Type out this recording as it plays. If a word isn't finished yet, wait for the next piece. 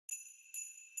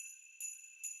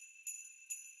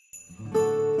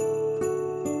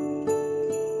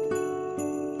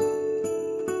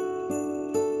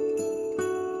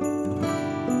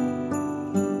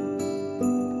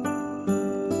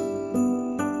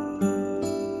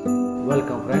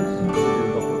Welcome friends, this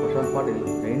is Dr. Prashant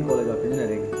Patil, Main College of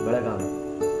Engineering, Belagavi.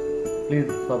 Please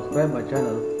subscribe my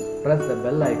channel, press the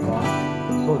bell icon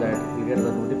so that you get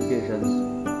the notifications,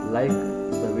 like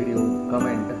the video,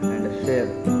 comment and share.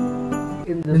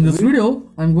 In this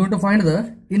video, I am going to find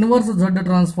the inverse Z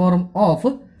transform of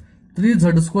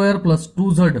 3z square plus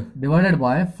 2z divided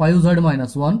by 5z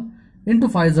minus 1 into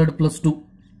 5z plus 2.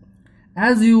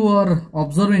 As you are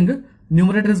observing,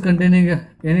 numerator is containing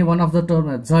any one of the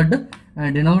term z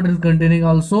and denominator is containing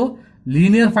also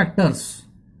linear factors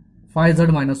 5z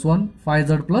minus 1,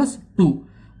 5z plus 2.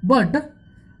 But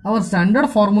our standard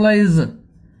formula is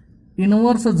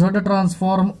inverse z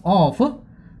transform of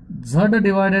z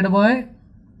divided by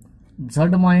z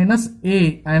minus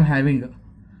a. I am having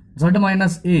z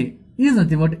minus a is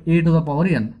nothing but a to the power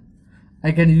n.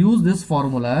 I can use this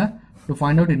formula to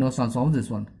find out inverse transform of this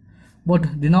one.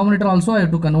 But denominator also I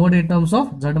have to convert in terms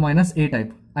of z minus a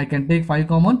type. I can take 5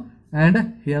 common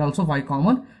and here also 5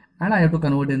 common and I have to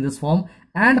convert in this form,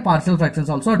 and partial fractions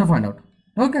also I have to find out.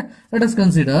 Okay, let us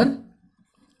consider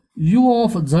u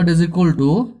of z is equal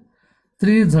to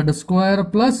 3z square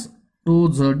plus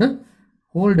 2z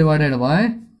whole divided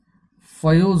by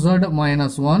 5z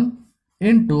minus 1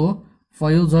 into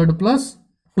 5z plus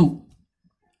 2.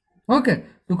 Okay,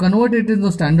 to convert it in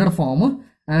the standard form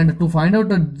and to find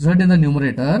out z in the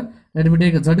numerator, let me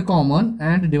take z common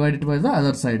and divide it by the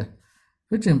other side,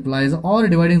 which implies, or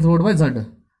dividing throughout by z,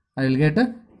 I will get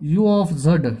u of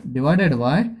z divided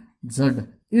by z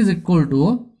is equal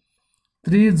to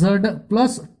 3z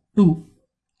plus 2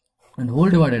 and whole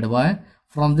divided by,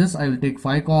 from this I will take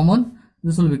 5 common,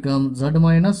 this will become z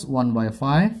minus 1 by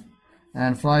 5,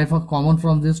 and 5 common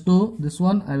from this to this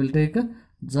one I will take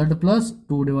z plus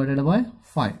 2 divided by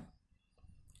 5,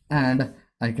 and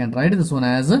I can write this one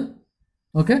as,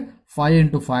 okay, 5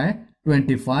 into 5,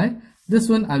 25. This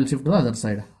one I will shift to the other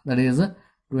side. That is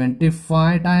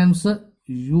 25 times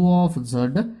u of z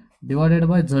divided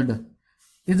by z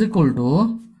is equal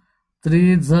to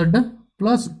 3z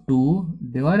plus 2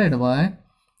 divided by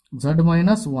z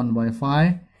minus 1 by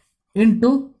 5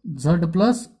 into z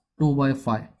plus 2 by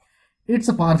 5. Its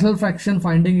a partial fraction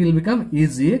finding will become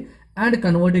easy and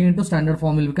converting into standard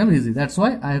form will become easy. That's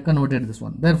why I have converted this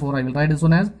one. Therefore, I will write this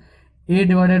one as a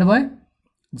divided by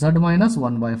z minus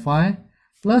 1 by 5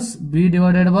 plus b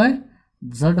divided by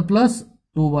z plus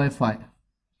 2 by 5.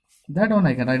 That one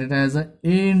I can write it as a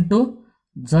into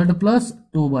z plus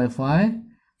 2 by 5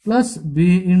 plus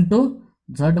b into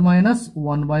z minus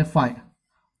 1 by 5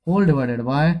 whole divided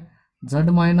by z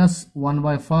minus 1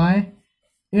 by 5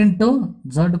 into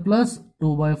z plus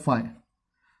 2 by 5.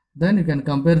 Then you can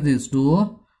compare these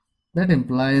two. That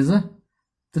implies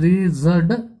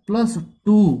 3z plus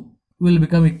 2 will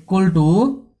become equal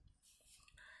to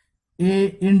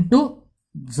a into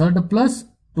z plus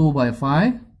 2 by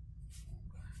 5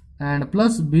 and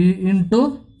plus b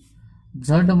into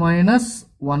z minus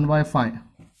 1 by 5.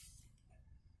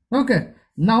 Okay,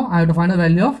 now I have to find the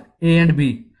value of a and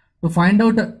b. To find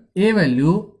out a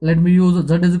value, let me use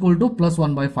z is equal to plus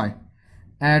 1 by 5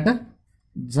 at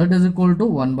z is equal to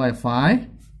 1 by 5.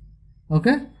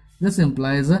 Okay, this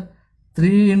implies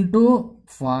 3 into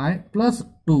 5 plus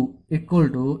 2 equal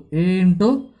to a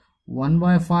into 1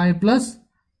 by 5 plus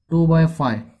 2 by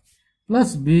 5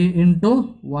 plus b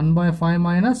into 1 by 5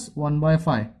 minus 1 by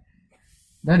 5.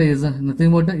 That is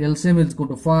nothing but LCM is equal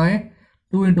to 5.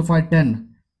 2 into 5,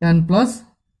 10. 10 plus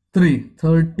 3,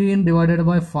 13 divided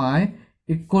by 5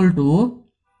 equal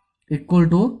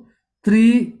to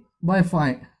 3 by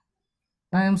 5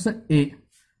 times a,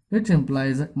 which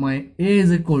implies my a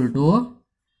is equal to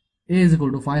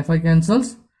 5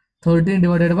 cancels, 13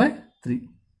 divided by 3.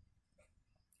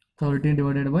 13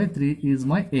 divided by 3 is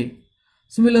my a.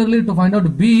 Similarly, to find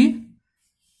out b,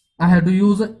 I have to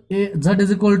use a z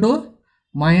is equal to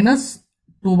minus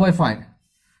 2 by 5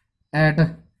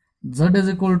 at z is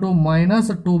equal to minus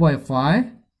 2 by 5.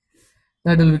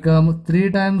 That will become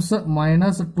 3 times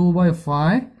minus 2 by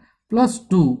 5 plus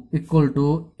 2 equal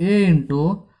to a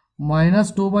into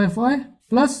minus 2 by 5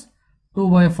 plus 2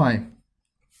 by 5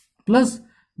 plus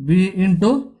b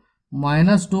into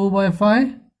minus 2 by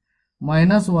 5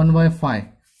 minus 1 by 5.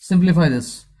 Simplify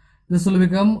this. This will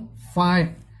become 5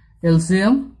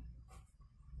 LCM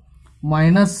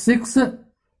minus 6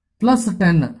 plus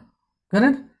 10.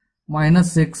 Correct?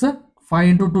 Minus 6. 5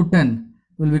 into 2, 10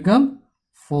 will become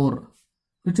 4,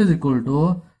 which is equal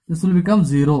to, this will become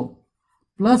 0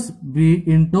 plus b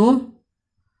into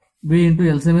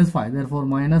LCM is 5. Therefore,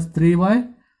 minus 3 by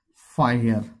 5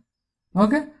 here.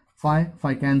 Okay,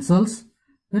 5 cancels,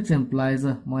 which implies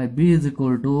my b is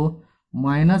equal to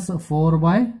minus 4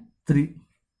 by 3.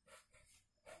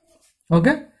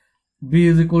 Okay, b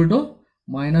is equal to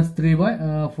minus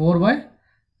 4 by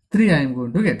 3 I am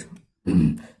going to get.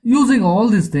 Using all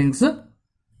these things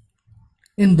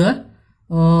in the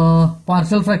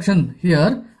partial fraction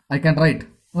here I can write.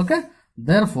 Okay,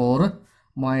 therefore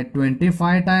my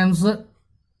 25 times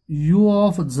u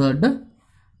of z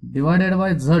divided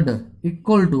by z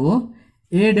equal to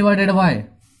a divided by,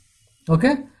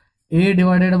 okay, a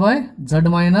divided by z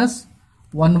minus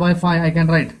 1 by 5 I can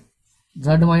write.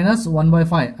 Z minus 1 by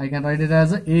 5 I can write it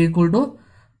as a equal to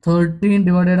 13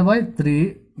 divided by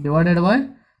 3 divided by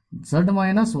z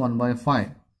minus 1 by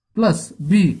 5 plus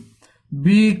b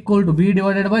equal to b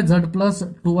divided by z plus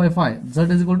 2 by 5, z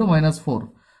is equal to minus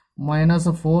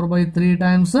 4 by 3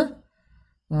 times z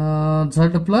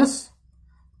plus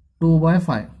 2 by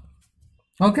 5.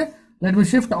 Okay, let me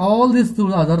shift all this to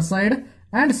the other side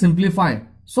and simplify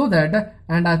so that,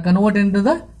 and I convert into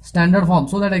the standard form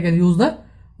so that I can use the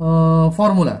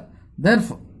formula.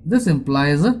 Therefore this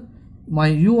implies my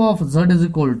u of z is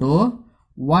equal to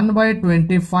 1 by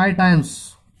 25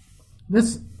 times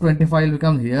this 25 will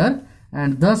become here,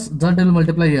 and thus z will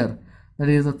multiply here, that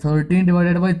is 13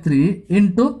 divided by 3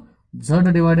 into z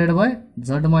divided by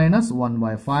z minus 1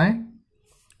 by 5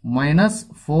 minus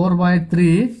 4 by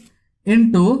 3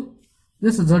 into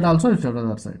this z also is on the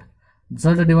other side,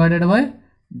 z divided by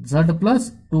z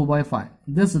plus 2 by 5.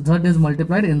 This z is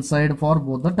multiplied inside for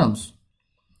both the terms.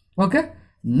 Okay,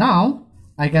 now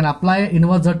I can apply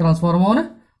inverse z transform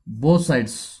on both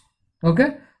sides.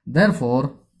 Okay,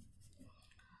 therefore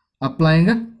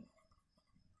applying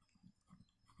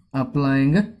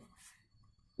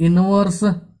inverse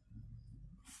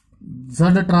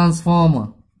z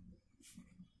transform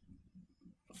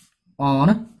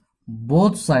on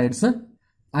both sides,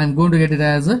 I am going to get it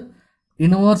as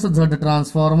inverse z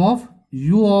transform of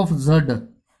u of z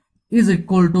is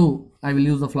equal to, I will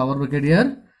use the flower bracket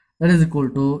here, that is equal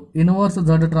to inverse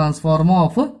z transform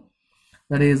of,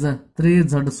 that is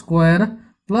 3z square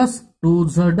plus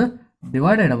 2z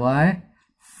divided by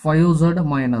 5z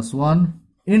minus 1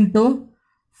 into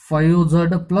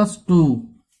 5z plus 2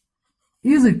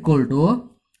 is equal to,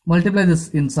 multiply this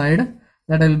inside,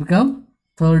 that will become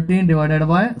 13 divided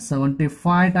by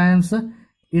 75 times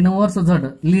inverse z,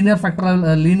 linear factor,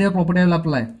 linear property I will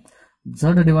apply,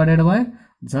 z divided by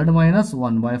z minus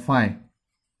 1 by 5.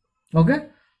 Okay,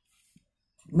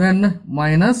 then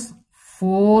minus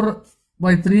 4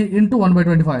 by 3 into 1 by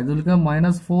 25, this will become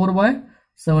minus 4 by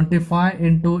 75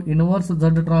 into inverse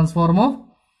z transform of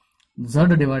z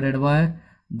divided by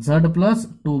z plus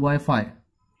 2 by 5.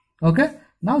 Okay,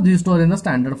 now these two are in the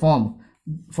standard form.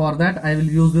 For that I will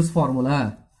use this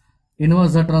formula,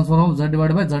 inverse z transform of z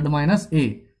divided by z minus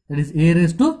a, that is a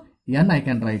raised to n I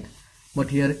can write, but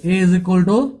here a is equal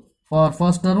to, for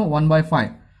first term, 1 by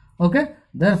 5. Okay,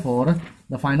 therefore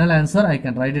the final answer I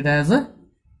can write it as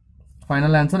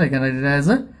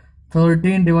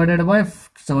 13 divided by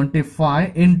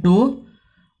 75 into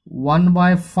 1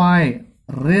 by 5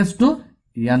 raised to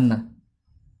n.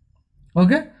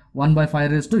 Okay, 1 by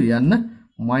 5 raised to n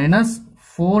minus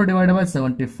 4 divided by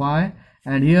 75,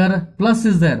 and here plus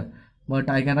is there, but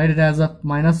I can write it as a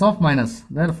minus of minus,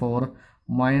 therefore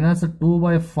minus 2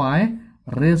 by 5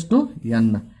 raised to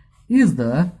n is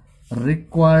the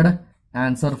required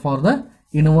answer for the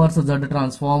inverse z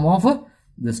transform of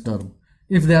this term.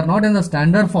 If they are not in the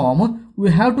standard form,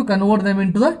 we have to convert them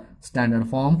into the standard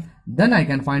form, then I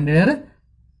can find their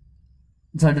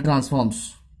z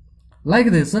transforms.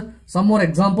 Like this, some more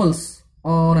examples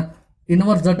on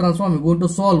inverse z transform we are going to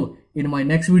solve in my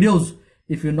next videos.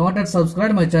 If you not yet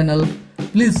subscribed my channel,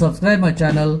 please subscribe my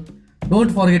channel. Don't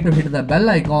forget to hit the bell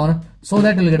icon so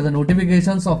that you will get the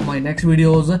notifications of my next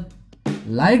videos.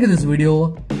 Like this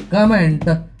video, comment,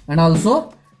 and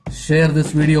also share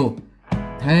this video.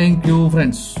 Thank you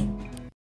friends.